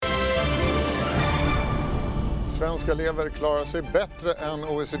Svenska elever klarar sig bättre än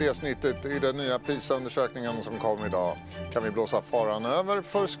OECD-snittet i den nya PISA-undersökningen som kom idag. Kan vi blåsa faran över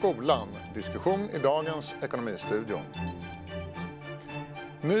för skolan? Diskussion i dagens Ekonomistudion.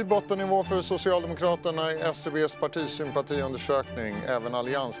 Ny bottennivå för Socialdemokraterna i SCBs partisympatiundersökning. Även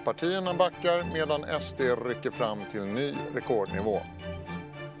allianspartierna backar medan SD rycker fram till ny rekordnivå.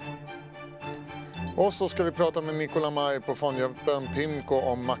 Och så ska vi prata med Nicola Maj på fondhjälpen PIMCO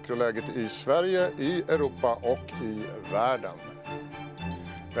om makroläget i Sverige, i Europa och i världen.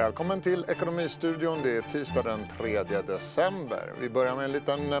 Välkommen till Ekonomistudion, det är tisdag den 3 december. Vi börjar med en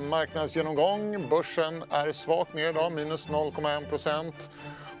liten marknadsgenomgång. Börsen är svagt ner idag, minus 0,1%.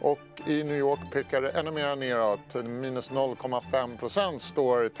 Och i New York pekar det ännu mer neråt. Minus 0,5%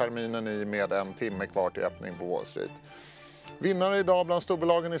 står terminen i med en timme kvar till öppning på Wall Street. Vinnare idag bland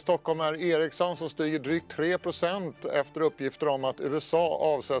storbolagen i Stockholm är Ericsson som stiger drygt 3% efter uppgifter om att USA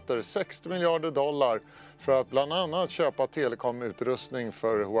avsätter 60 miljarder dollar för att bland annat köpa telekomutrustning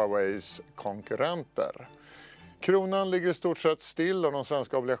för Huaweis konkurrenter. Kronan ligger i stort sett still och de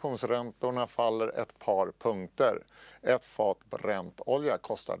svenska obligationsräntorna faller ett par punkter. Ett fat bränt olja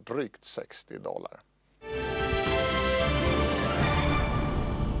kostar drygt 60 dollar.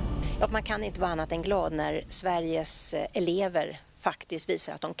 Ja, man kan inte vara annat än glad när Sveriges elever faktiskt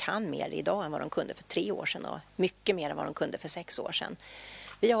visar att de kan mer idag än vad de kunde för 3 år sedan och mycket mer än vad de kunde för 6 år sedan.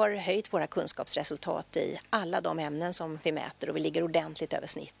 Vi har höjt våra kunskapsresultat i alla de ämnen som vi mäter och vi ligger ordentligt över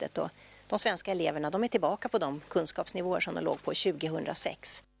snittet. Och de svenska eleverna de är tillbaka på de kunskapsnivåer som de låg på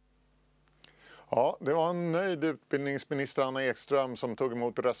 2006. Ja, det var en nöjd utbildningsminister Anna Ekström som tog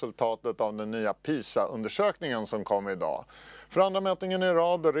emot resultatet av den nya PISA-undersökningen som kom idag. För andra mätningen i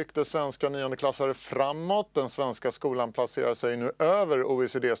rad ryckte svenska 9-klassare framåt. Den svenska skolan placerar sig nu över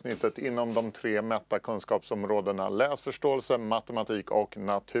OECD-snittet inom de 3 mätta kunskapsområdena läsförståelse, matematik och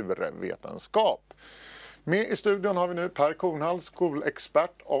naturvetenskap. Med i studion har vi nu Per Kornhall,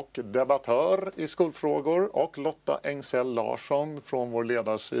 skolexpert och debattör i skolfrågor, och Lotta Engsell Larsson från vår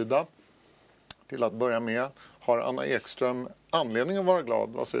ledarsida. Till att börja med, har Anna Ekström anledning att vara glad?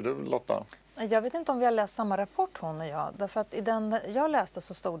 Vad säger du, Lotta? Jag vet inte om vi har läst samma rapport, hon och jag. Därför att i den jag läste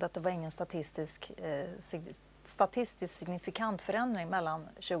så stod det att det var ingen statistiskt signifikant förändring mellan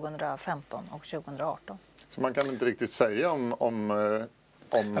 2015 och 2018. Så man kan inte riktigt säga om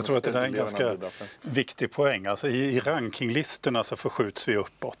jag tror att det där är en ganska viktig poäng. Alltså i rankinglistorna så förskjuts vi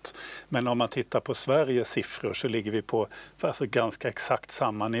uppåt. Men om man tittar på Sveriges siffror så ligger vi på ganska exakt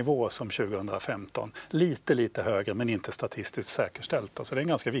samma nivå som 2015. Lite högre men inte statistiskt säkerställt. Så det är en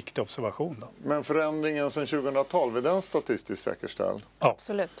ganska viktig observation. Då. Men förändringen sedan 2012, är den statistiskt säkerställd? Ja.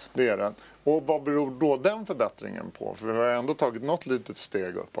 Absolut. Det är den. Och vad beror då den förbättringen på? För vi har ändå tagit något litet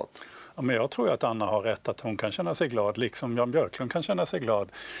steg uppåt. Ja, men jag tror att Anna har rätt att hon kan känna sig glad, liksom Jan Björklund kan känna sig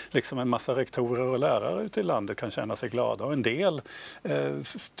glad, liksom en massa rektorer och lärare ute i landet kan känna sig glada. Och en del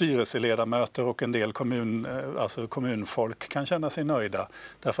styrelseledamöter och en del kommunfolk kan känna sig nöjda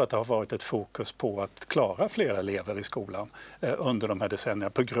därför att det har varit ett fokus på att klara fler elever i skolan under de här decennierna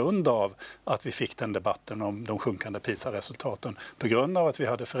på grund av att vi fick den debatten om de sjunkande PISA-resultaten, på grund av att vi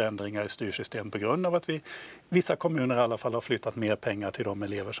hade förändringar i styrsystem, på grund av att vissa kommuner i alla fall har flyttat mer pengar till de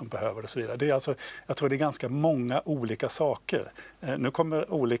elever som behöver och så vidare. Det är jag tror det är ganska många olika saker. Nu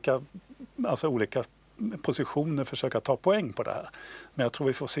kommer olika positioner försöka ta poäng på det här. Men jag tror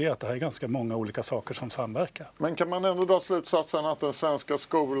vi får se att det här är ganska många olika saker som samverkar. Men kan man ändå dra slutsatsen att den svenska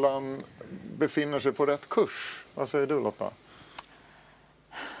skolan befinner sig på rätt kurs? Vad säger du, Lotta?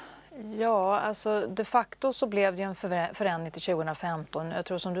 Ja, alltså de facto så blev det ju en förändring till 2015. Jag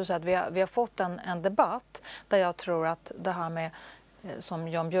tror som du säger att vi har fått en debatt där jag tror att det här med som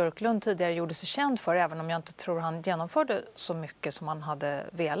Jan Björklund tidigare gjorde sig känd för, även om jag inte tror han genomförde så mycket som man hade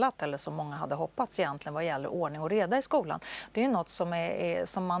velat eller som många hade hoppats egentligen vad gäller ordning och reda i skolan. Det är ju något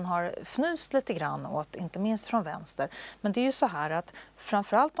som man har fnyst lite grann åt, inte minst från vänster. Men det är ju så här att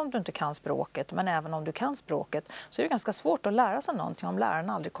framförallt om du inte kan språket, men även om du kan språket, så är det ganska svårt att lära sig någonting om läraren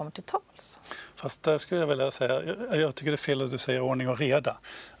aldrig kommer till tals. Fast där skulle jag vilja säga, jag tycker det är fel att du säger ordning och reda.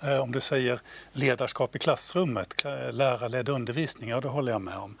 Om du säger ledarskap i klassrummet, lärarledd undervisning, ja, det håller jag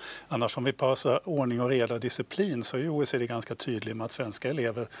med om. Annars om vi passar ordning och reda och disciplin så är ju OECD ganska tydlig med att svenska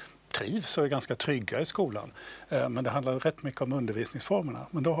elever trivs och är ganska trygga i skolan. Men det handlar rätt mycket om undervisningsformerna.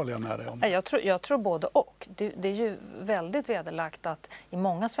 Men då håller jag med dig om. Jag tror både och. Det är ju väldigt vederlagt att i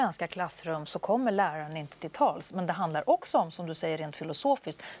många svenska klassrum så kommer läraren inte till tals. Men det handlar också om, som du säger rent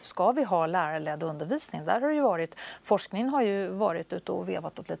filosofiskt, ska vi ha lärarledd undervisning? Där har det ju varit, forskningen har ju varit ute och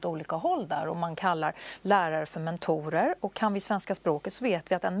vevat åt lite olika håll där. Och man kallar lärare för mentorer. Och kan vi svenska språket så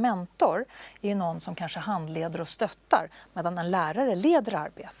vet vi att en mentor är någon som kanske handleder och stöttar medan en lärare leder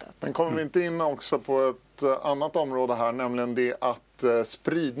arbetet. Men kommer vi inte in också på ett annat område här, nämligen det att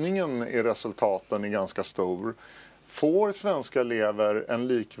spridningen i resultaten är ganska stor. Får svenska elever en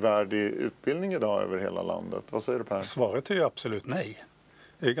likvärdig utbildning idag över hela landet? Vad säger du, Per? Svaret är ju absolut nej.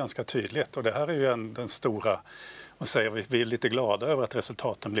 Det är ganska tydligt och det här är ju den stora, och säger vi är lite glada över att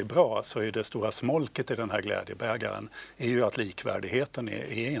resultaten blir bra, så är det stora smolket i den här glädjebägaren är ju att likvärdigheten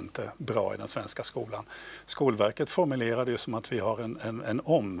är inte bra i den svenska skolan. Skolverket formulerade ju som att vi har en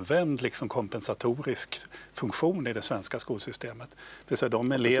omvänd liksom kompensatorisk funktion i det svenska skolsystemet. Det vill säga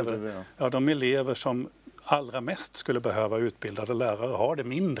de elever som allra mest skulle behöva utbildade lärare har det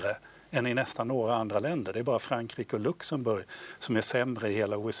mindre än i nästan några andra länder. Det är bara Frankrike och Luxemburg som är sämre i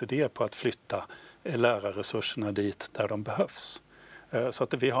hela OECD på att flytta lärarresurserna dit där de behövs. Så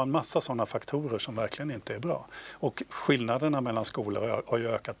att vi har en massa sådana faktorer som verkligen inte är bra. Och skillnaderna mellan skolor har ju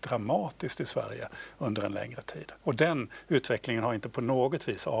ökat dramatiskt i Sverige under en längre tid. Och den utvecklingen har inte på något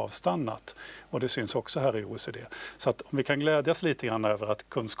vis avstannat. Och det syns också här i OECD. Så att om vi kan glädjas lite grann över att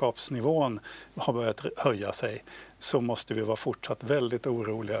kunskapsnivån har börjat höja sig, så måste vi vara fortsatt väldigt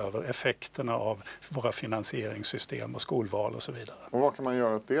oroliga över effekterna av våra finansieringssystem och skolval och så vidare. Och vad kan man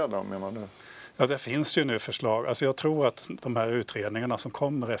göra åt det då, menar du? Ja, det finns ju nu förslag. Alltså jag tror att de här utredningarna som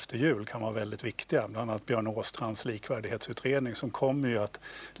kommer efter jul kan vara väldigt viktiga. Bland annat Björn Åstrands likvärdighetsutredning som kommer ju att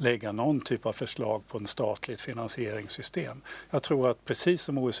lägga någon typ av förslag på en statligt finansieringssystem. Jag tror att precis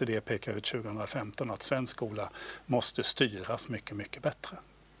som OECD pekar ut 2015 att svensk skola måste styras mycket, mycket bättre.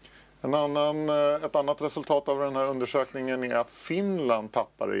 Ett annat resultat av den här undersökningen är att Finland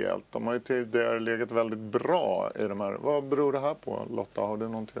tappar rejält. De har ju tidigare legat väldigt bra i de här. Vad beror det här på, Lotta? Har du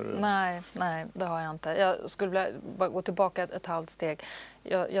någon teori? Nej, det har jag inte. Jag skulle vilja bara gå tillbaka ett halvt steg.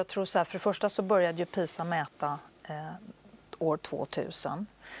 Jag tror så här, för det första så började ju PISA mäta år 2000.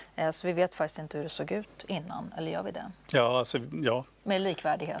 Så vi vet faktiskt inte hur det såg ut innan, eller gör vi det? Ja. Med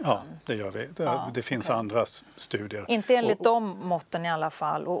likvärdigheten? Ja, det gör vi. Det finns andra studier. Inte enligt de måtten i alla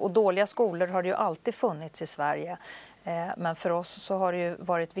fall. Och dåliga skolor har det ju alltid funnits i Sverige. Men för oss så har det ju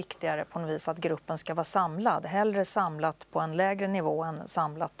varit viktigare på något vis att gruppen ska vara samlad. Hellre samlat på en lägre nivå än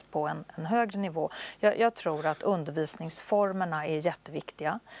samlat på en högre nivå. Jag tror att undervisningsformerna är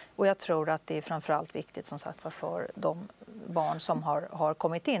jätteviktiga. Och jag tror att det är framförallt viktigt som sagt för de barn som har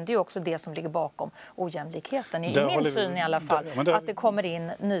kommit in. Det är också det som ligger bakom ojämlikheten. I min syn i alla fall. Att det kommer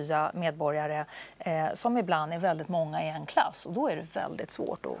in nya medborgare som ibland är väldigt många i en klass. Och då är det väldigt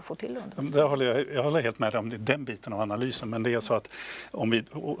svårt att få till undervisning. Jag håller helt med om den biten av analysen. Men det är så att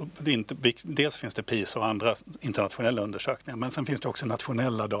dels finns det PISA och andra internationella undersökningar. Men sen finns det också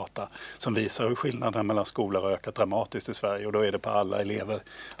nationella data som visar hur skillnaderna mellan skolor har ökat dramatiskt i Sverige. Och då är det på alla elever.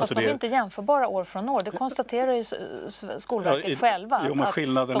 Fast de är inte jämförbara år från år. Det konstaterar ju Skolverket själva. Jo, men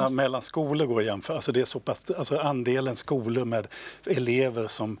skillnaderna mellan skolor går att jämföra. Alltså det är så pass, alltså andelen skolor med elever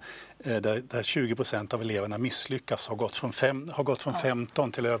som där 20% av eleverna misslyckas har gått från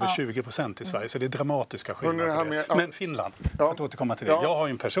 15 till över 20% i Sverige. Så det är dramatiska skillnader. Men Finland, att återkomma till det. Jag har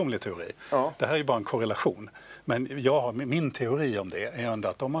ju en personlig teori. Det här är ju bara en korrelation. Men min teori om det är ändå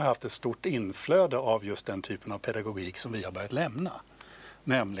att de har haft ett stort inflöde av just den typen av pedagogik som vi har börjat lämna.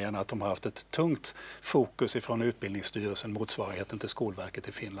 Nämligen att de har haft ett tungt fokus ifrån Utbildningsstyrelsen, motsvarigheten till Skolverket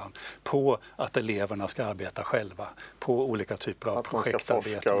i Finland, på att eleverna ska arbeta själva på olika typer av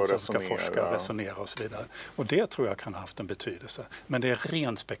projektarbeten som ska forska och resonera och så vidare. Och det tror jag kan ha haft en betydelse. Men det är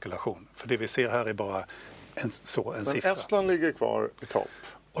ren spekulation, för det vi ser här är bara en siffra. Men Estland ligger kvar i topp.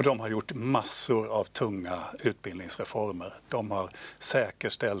 Och de har gjort massor av tunga utbildningsreformer. De har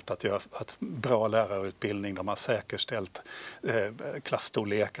säkerställt att bra lärarutbildning, de har säkerställt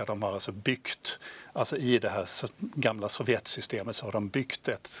klassstorlekar, de har alltså byggt, alltså i det här gamla Sovjetsystemet så har de byggt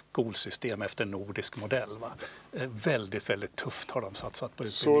ett skolsystem efter nordisk modell. Va? Väldigt, väldigt tufft har de satsat på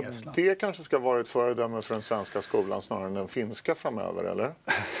utbildning i Estland. Så det kanske ska vara ett föredöme för den svenska skolan snarare än den finska framöver, eller?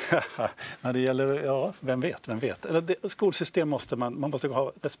 När det gäller, vem vet. Skolsystem måste man måste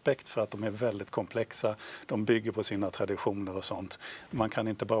ha respekt för att de är väldigt komplexa. De bygger på sina traditioner och sånt. Man kan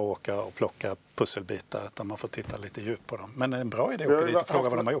inte bara åka och plocka pusselbitar utan man får titta lite djupt på dem. Men en bra idé är att fråga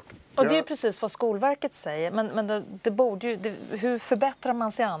vad de har gjort. Och det är precis vad Skolverket säger. Men det borde ju, hur förbättrar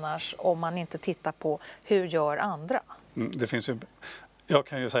man sig annars om man inte tittar på hur gör andra? Det finns ju, jag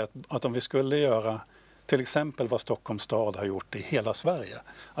kan ju säga att om vi skulle göra till exempel vad Stockholms stad har gjort i hela Sverige.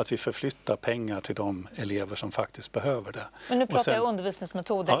 Att vi förflyttar pengar till de elever som faktiskt behöver det. Men nu pratar jag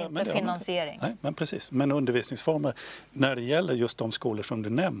undervisningsmetoder, inte finansiering. Nej, men precis. Men undervisningsformer, när det gäller just de skolor som du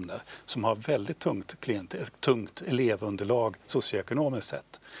nämner, som har väldigt tungt elevunderlag socioekonomiskt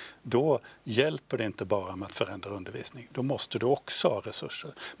sett, då hjälper det inte bara med att förändra undervisning. Då måste du också ha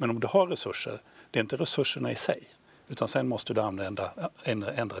resurser. Men om du har resurser, det är inte resurserna i sig. Utan sen måste du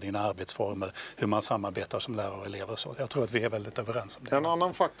ändra dina arbetsformer, hur man samarbetar som lärare och elever. Så jag tror att vi är väldigt överens om det. En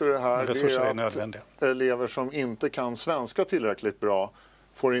annan faktor i det här är att elever som inte kan svenska tillräckligt bra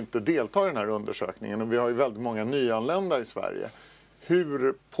får inte delta i den här undersökningen. Och vi har ju väldigt många nyanlända i Sverige.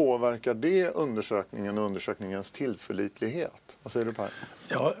 Hur påverkar det undersökningen och undersökningens tillförlitlighet? Vad säger du, Per?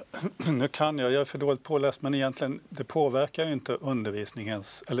 Ja, nu kan jag är för dåligt påläst, men egentligen det påverkar ju inte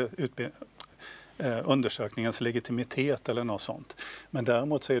undersökningens legitimitet eller något sånt. Men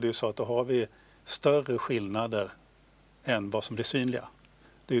däremot så är det ju så att då har vi större skillnader än vad som blir synliga.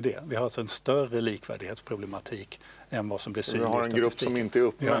 Det är ju det. Vi har alltså en större likvärdighetsproblematik än vad som blir synlig i statistiken. Vi har en grupp som inte är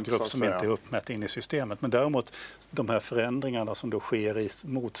uppmätt. Vi har en grupp som inte är uppmätt in i systemet. Men däremot de här förändringarna som då sker i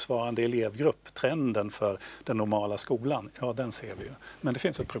motsvarande elevgrupp, trenden för den normala skolan, ja den ser vi ju. Men det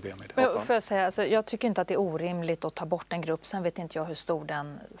finns ett problem i det. Får jag säga, alltså, jag tycker inte att det är orimligt att ta bort en grupp. Sen vet inte jag hur stor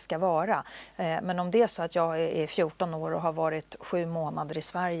den ska vara. Men om det är så att jag är 14 år och har varit 7 månader i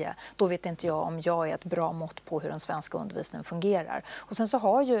Sverige, då vet inte jag om jag är ett bra mått på hur den svenska undervisningen fungerar. Och sen så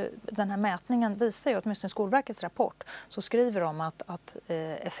har ju den här mätningen visar ju, åtminstone Skolverkets rapport, så skriver de att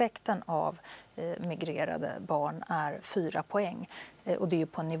effekten av migrerade barn är 4 poäng. Och det är ju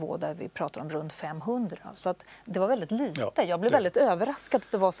på en nivå där vi pratar om runt 500. Så att det var väldigt lite. Ja, jag blev väldigt överraskad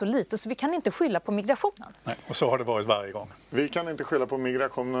att det var så lite. Så vi kan inte skylla på migrationen. Nej, och så har det varit varje gång. Vi kan inte skylla på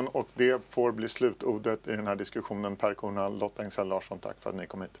migrationen och det får bli slutordet i den här diskussionen. Per Kornhall, Lotta Engsell Larsson, tack för att ni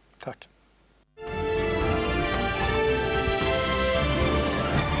kom hit. Tack.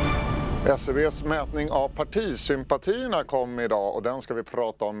 SCBs mätning av partisympatierna kom idag och den ska vi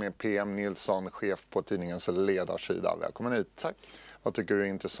prata om med PM Nilsson, chef på tidningens ledarsida. Välkommen hit. Tack. Vad tycker du är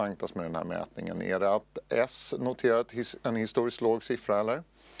intressantast med den här mätningen? Är det att S noterat en historiskt låg siffra eller?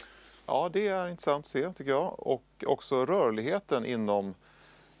 Ja, det är intressant att se tycker jag. Och också rörligheten inom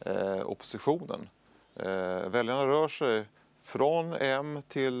oppositionen. Väljarna rör sig från M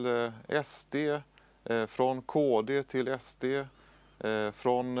till SD, från KD till SD.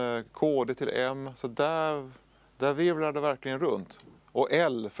 Från KD till M, så där virvlar det verkligen runt. Och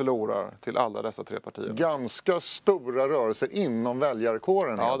L förlorar till alla dessa 3 partier. Ganska stora rörelser inom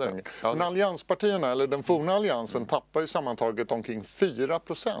väljarkåren. Men allianspartierna, eller den forna alliansen, tappar ju sammantaget omkring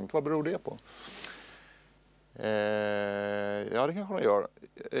 4%. Vad beror det på? Ja, det kanske de gör.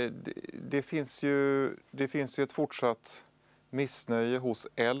 Det finns ju ett fortsatt missnöje hos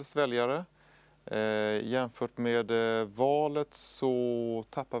Ls väljare. Jämfört med valet så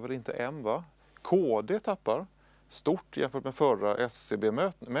tappar väl inte M, va? KD tappar stort jämfört med förra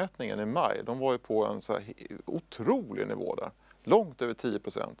SCB-mätningen i maj. De var ju på en så här otrolig nivå där, långt över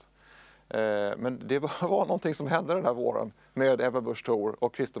 10%. Men det var någonting som hände den här våren med Ebba Busch Thor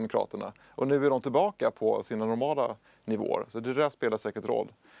och Kristdemokraterna. Och nu är de tillbaka på sina normala nivåer, så det där spelar säkert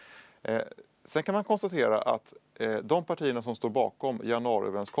roll. Sen kan man konstatera att de partierna som står bakom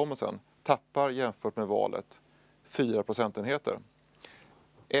januariöverenskommelsen tappar jämfört med valet 4 procentenheter.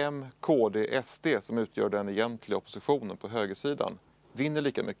 M, KD, SD som utgör den egentliga oppositionen på högersidan vinner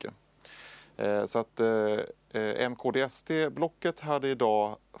lika mycket. Så att M, KD, SD-blocket hade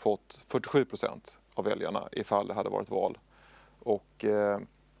idag fått 47% av väljarna ifall det hade varit val. Och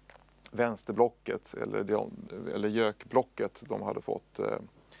vänsterblocket eller gökblocket, de hade fått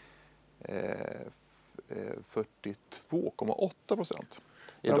 42,8%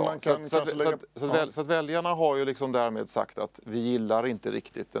 idag. Så att väljarna har ju liksom därmed sagt att vi gillar inte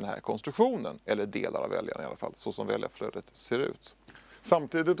riktigt den här konstruktionen, eller delar av väljarna i alla fall, så som väljarflödet ser ut.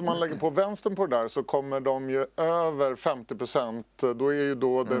 Samtidigt om man lägger på vänstern på det där så kommer de ju över 50%. Då är ju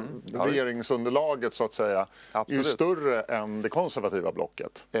då regeringsunderlaget så att säga ju större än det konservativa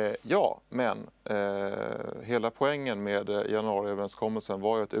blocket. Ja, men hela poängen med januariöverenskommelsen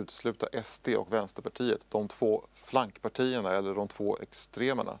var ju att utesluta SD och Vänsterpartiet, de 2 flankpartierna eller de 2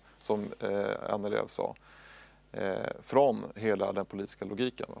 extremerna som Annie Lööf sa, från hela den politiska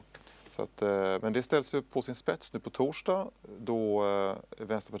logiken. Så att, men det ställs ju på sin spets nu på torsdag då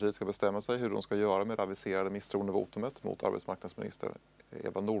Vänsterpartiet ska bestämma sig hur de ska göra med det aviserade misstroendevotumet mot arbetsmarknadsminister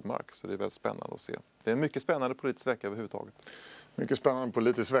Eva Nordmark. Så det är väldigt spännande att se. Det är en mycket spännande politisk vecka överhuvudtaget. Mycket spännande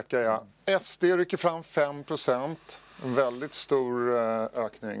politisk vecka, ja. SD rycker fram 5%. En väldigt stor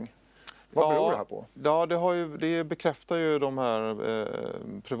ökning. Vad beror det här på? Ja, det bekräftar ju de här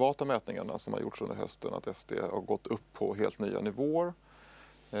privata mätningarna som har gjorts under hösten att SD har gått upp på helt nya nivåer.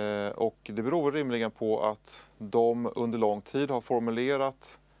 Och det beror rimligen på att de under lång tid har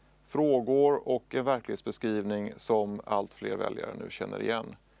formulerat frågor och en verklighetsbeskrivning som allt fler väljare nu känner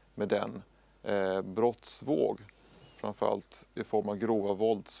igen med den brottsvåg, framförallt i form av grova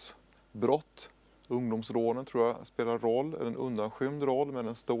våldsbrott. Ungdomsrånen tror jag spelar roll, en undanskymd roll men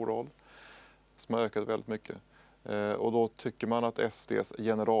en stor roll som har ökat väldigt mycket. Och då tycker man att SDs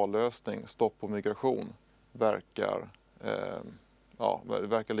generallösning, stopp på migration, verkar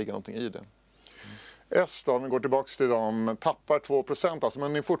ligga någonting i det. S då, om vi går tillbaka till dem, tappar 2%, alltså,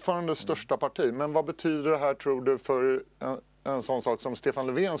 men ni är fortfarande största parti. Men vad betyder det här, tror du, för en sån sak som Stefan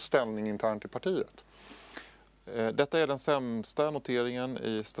Löfvens ställning internt i partiet? Detta är den sämsta noteringen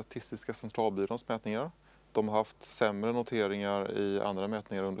i Statistiska centralbyråns mätningar. De har haft sämre noteringar i andra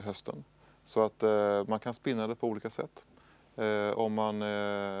mätningar under hösten. Så att man kan spinna det på olika sätt.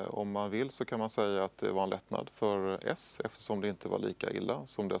 Om man vill så kan man säga att det var en lättnad för S eftersom det inte var lika illa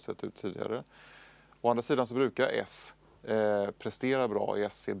som det har sett ut tidigare. Å andra sidan så brukar S prestera bra i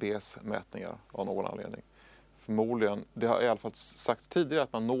SCBs mätningar av någon anledning. Förmodligen, det har i alla fall sagts tidigare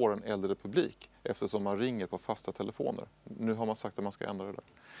att man når en äldre publik eftersom man ringer på fasta telefoner. Nu har man sagt att man ska ändra det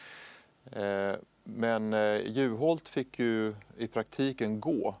där. Men Juholt fick ju i praktiken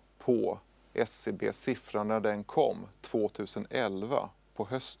gå på SCBs siffra när den kom 2011 på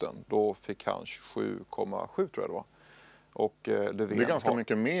hösten. Då fick han 27,7 tror jag det var. Och Löfven det är ganska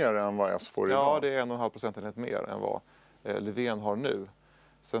mycket mer än vad S får idag. Ja, det är 1,5 procentenhet mer än vad Löfven har nu.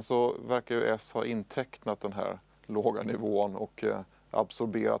 Sen så verkar ju S ha intecknat den här låga nivån och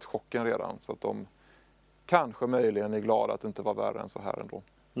absorberat chocken redan. Så att de kanske möjligen är glada att det inte var värre än så här ändå.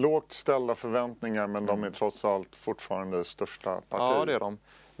 Lågt ställda förväntningar, men de är trots allt fortfarande största parti. Ja, det är de.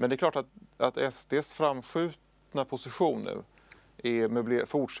 Men det är klart att SDs framskjutna position nu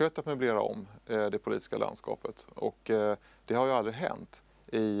fortsätter att möblera om det politiska landskapet. Och det har ju aldrig hänt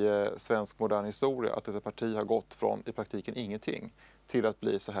i svensk modern historia att ett parti har gått från i praktiken ingenting till att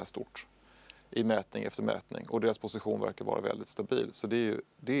bli så här stort i mätning efter mätning. Och deras position verkar vara väldigt stabil. Så det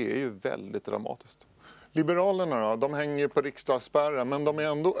är ju väldigt dramatiskt. Liberalerna då, de hänger på riksdagsspärren, men de är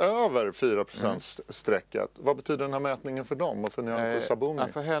ändå över 4%-strecket. Vad betyder den här mätningen för dem och för Nyamko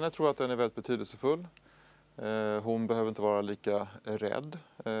Sabuni? För henne tror jag att den är väldigt betydelsefull. Hon behöver inte vara lika rädd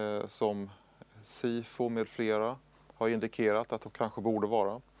som Sifo med flera har indikerat att hon kanske borde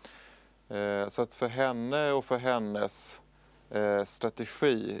vara. Så att för henne och för hennes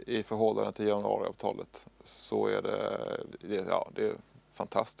strategi i förhållande till januariavtalet så är det är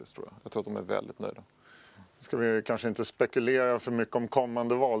fantastiskt tror jag. Jag tror att de är väldigt nöjda. Ska vi kanske inte spekulera för mycket om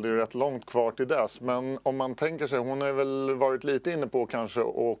kommande val, det är ju rätt långt kvar till dess. Men om man tänker sig, hon har väl varit lite inne på kanske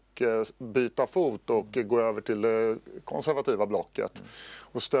och byta fot och gå över till det konservativa blocket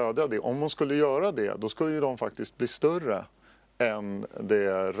och stödja det. Om hon skulle göra det, då skulle ju de faktiskt bli större än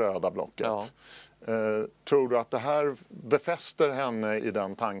det röda blocket. Ja. Tror du att det här befäster henne i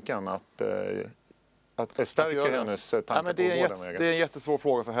den tanken att det stärker hennes tanke på det är en jättesvår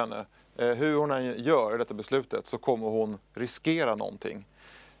fråga för henne. Hur hon än gör detta beslutet så kommer hon riskera någonting.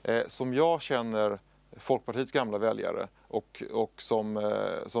 Som jag känner Folkpartiets gamla väljare och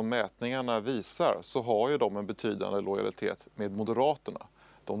som mätningarna visar så har ju de en betydande lojalitet med Moderaterna.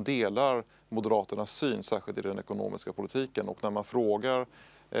 De delar Moderaternas syn, särskilt i den ekonomiska politiken. Och när man frågar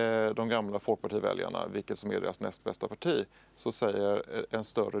de gamla Folkpartiväljarna vilket som är deras näst bästa parti så säger en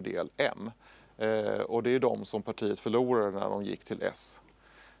större del M. Och det är de som partiet förlorade när de gick till S,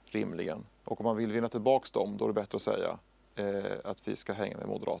 rimligen. Och om man vill vinna tillbaks dem, då är det bättre att säga att vi ska hänga med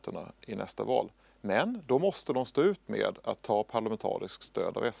Moderaterna i nästa val. Men då måste de stå ut med att ta parlamentariskt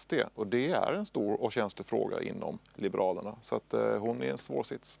stöd av SD. Och det är en stor och känslig fråga inom Liberalerna. Så att hon är en svår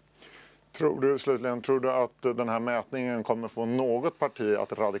sits. Tror du att den här mätningen kommer få något parti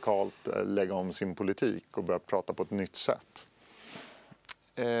att radikalt lägga om sin politik och börja prata på ett nytt sätt?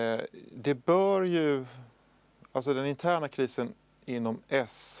 Det bör ju, alltså den interna krisen inom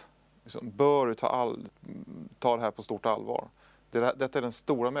S liksom bör ta det här på stort allvar. Detta är den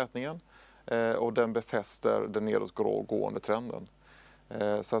stora mätningen och den befäster den nedåtgående trenden.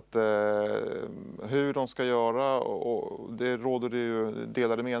 Så att hur de ska göra, och det råder det ju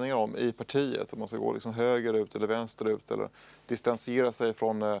delade meningar om i partiet. Om man ska gå liksom höger ut eller vänster ut eller distansera sig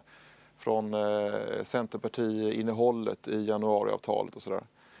från Centerparti-innehållet i januariavtalet och sådär.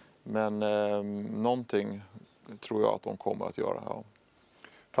 Men någonting tror jag att de kommer att göra. Ja.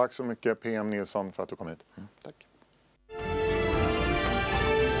 Tack så mycket PM Nilsson för att du kom hit. Tack.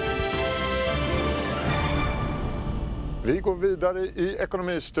 Vi går vidare i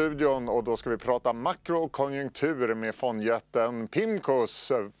Ekonomistudion och då ska vi prata makro och konjunktur med fondjätten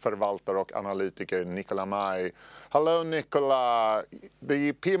PIMCOs förvaltare och analytiker Nicola May. Hello Nicola,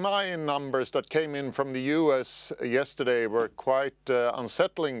 the PMI numbers that came in from the US yesterday were quite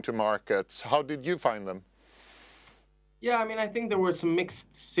unsettling to markets. How did you find them? Yeah, I mean, I think there were some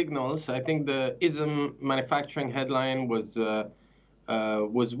mixed signals. I think the ISM manufacturing headline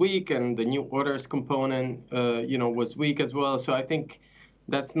was weak, and the new orders component, was weak as well. So I think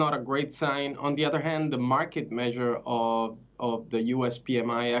That's not a great sign. On the other hand, the market measure of the US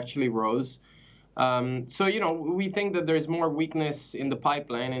PMI actually rose. So, we think that there's more weakness in the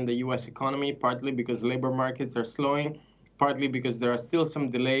pipeline in the US economy, partly because labor markets are slowing, partly because there are still some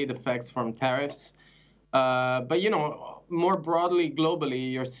delayed effects from tariffs. But, more broadly,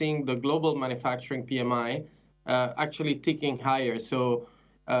 globally, you're seeing the global manufacturing PMI actually ticking higher. So,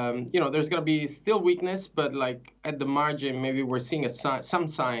 there's going to be still weakness, but like at the margin, maybe we're seeing some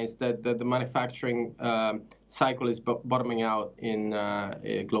signs that the manufacturing cycle is bottoming out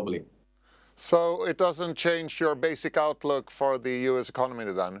globally. So it doesn't change your basic outlook for the US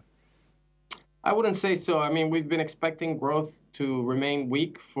economy then? I wouldn't say so. I mean, we've been expecting growth to remain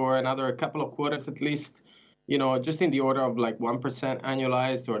weak for another couple of quarters at least, just in the order of like 1%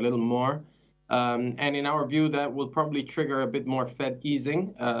 annualized or a little more. And in our view, that will probably trigger a bit more Fed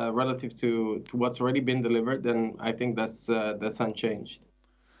easing relative to what's already been delivered. And I think that's unchanged.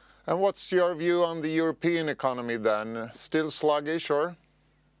 And what's your view on the European economy then? Still sluggish, or?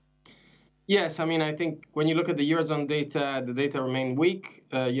 Yes, I mean, I think when you look at the Eurozone data, the data remain weak.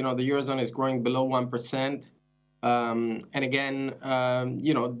 The Eurozone is growing below 1%. And again,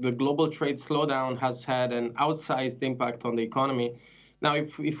 the global trade slowdown has had an outsized impact on the economy. Now,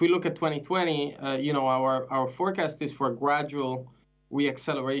 if we look at 2020, our forecast is for a gradual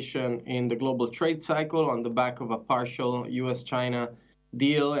reacceleration in the global trade cycle on the back of a partial US-China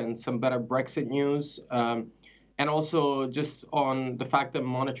deal and some better Brexit news. And also just on the fact that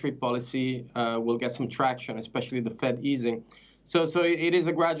monetary policy will get some traction, especially the Fed easing. So it is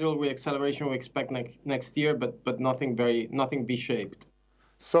a gradual reacceleration we expect next year, but nothing V-shaped.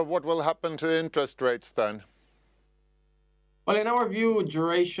 So what will happen to interest rates then? Well, in our view,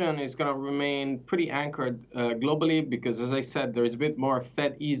 duration is going to remain pretty anchored globally because, as I said, there is a bit more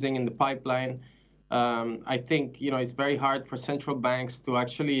Fed easing in the pipeline. I think, it's very hard for central banks to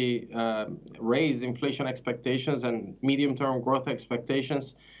actually raise inflation expectations and medium-term growth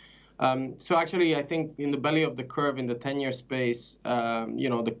expectations. So actually, I think in the belly of the curve in the 10-year space,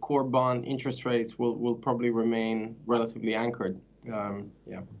 the core bond interest rates will probably remain relatively anchored.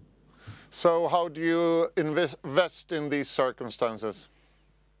 Yeah. So how do you invest in these circumstances?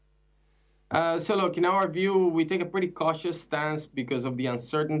 So look, in our view, we take a pretty cautious stance because of the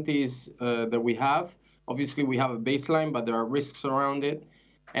uncertainties that we have. Obviously, we have a baseline, but there are risks around it.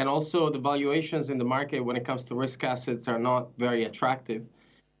 And also the valuations in the market when it comes to risk assets are not very attractive.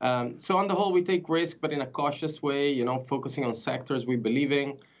 So on the whole, we take risk, but in a cautious way, focusing on sectors we believe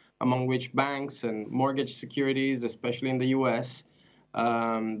in, among which banks and mortgage securities, especially in the US,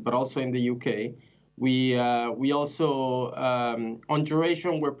 but also in the UK. We also, on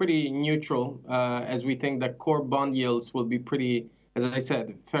duration, we're pretty neutral as we think that core bond yields will be pretty, as I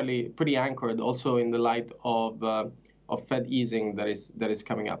said, pretty anchored also in the light of Fed easing that is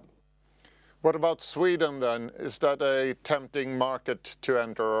coming up. What about Sweden then? Is that a tempting market to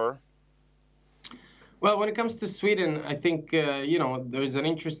enter? Well, when it comes to Sweden, I think, there's an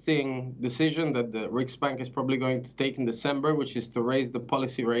interesting decision that the Riksbank is probably going to take in December, which is to raise the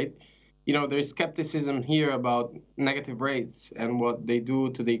policy rate. There's skepticism here about negative rates and what they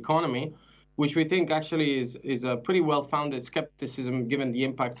do to the economy, which we think actually is a pretty well-founded skepticism given the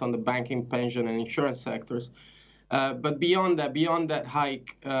impacts on the banking, pension, and insurance sectors. But beyond that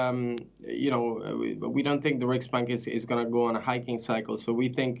hike, we don't think the Riksbank is going to go on a hiking cycle. So we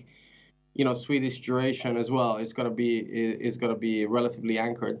think, Swedish duration as well is going to be relatively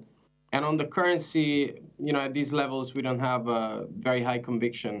anchored. And on the currency, at these levels, we don't have a very high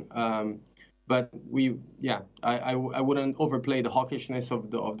conviction. But I wouldn't overplay the hawkishness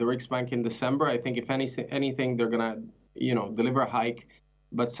of the Riksbank in December. I think if anything, they're going to, deliver a hike,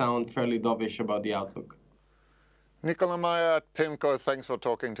 but sound fairly dovish about the outlook. Nicola Meyer at PIMCO, thanks for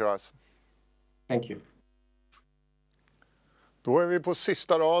talking to us. Thank you. Då är vi på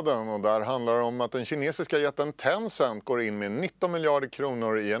sista raden och där handlar det om att den kinesiska jätten Tencent går in med 19 miljarder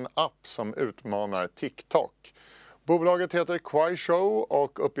kronor i en app som utmanar TikTok. Bolaget heter Kuaishou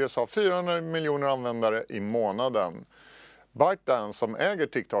och uppges ha 400 miljoner användare i månaden. ByteDance som äger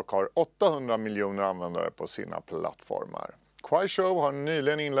TikTok har 800 miljoner användare på sina plattformar. Kuaishou har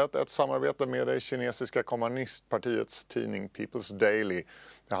nyligen inlett ett samarbete med det kinesiska kommunistpartiets tidning People's Daily.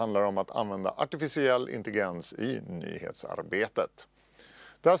 Det handlar om att använda artificiell intelligens i nyhetsarbetet.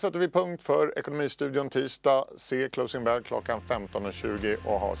 Där sätter vi punkt för Ekonomistudion tisdag. Se Closing Bell klockan 15:20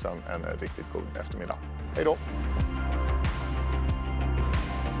 och ha sedan en riktigt god eftermiddag. Hej då!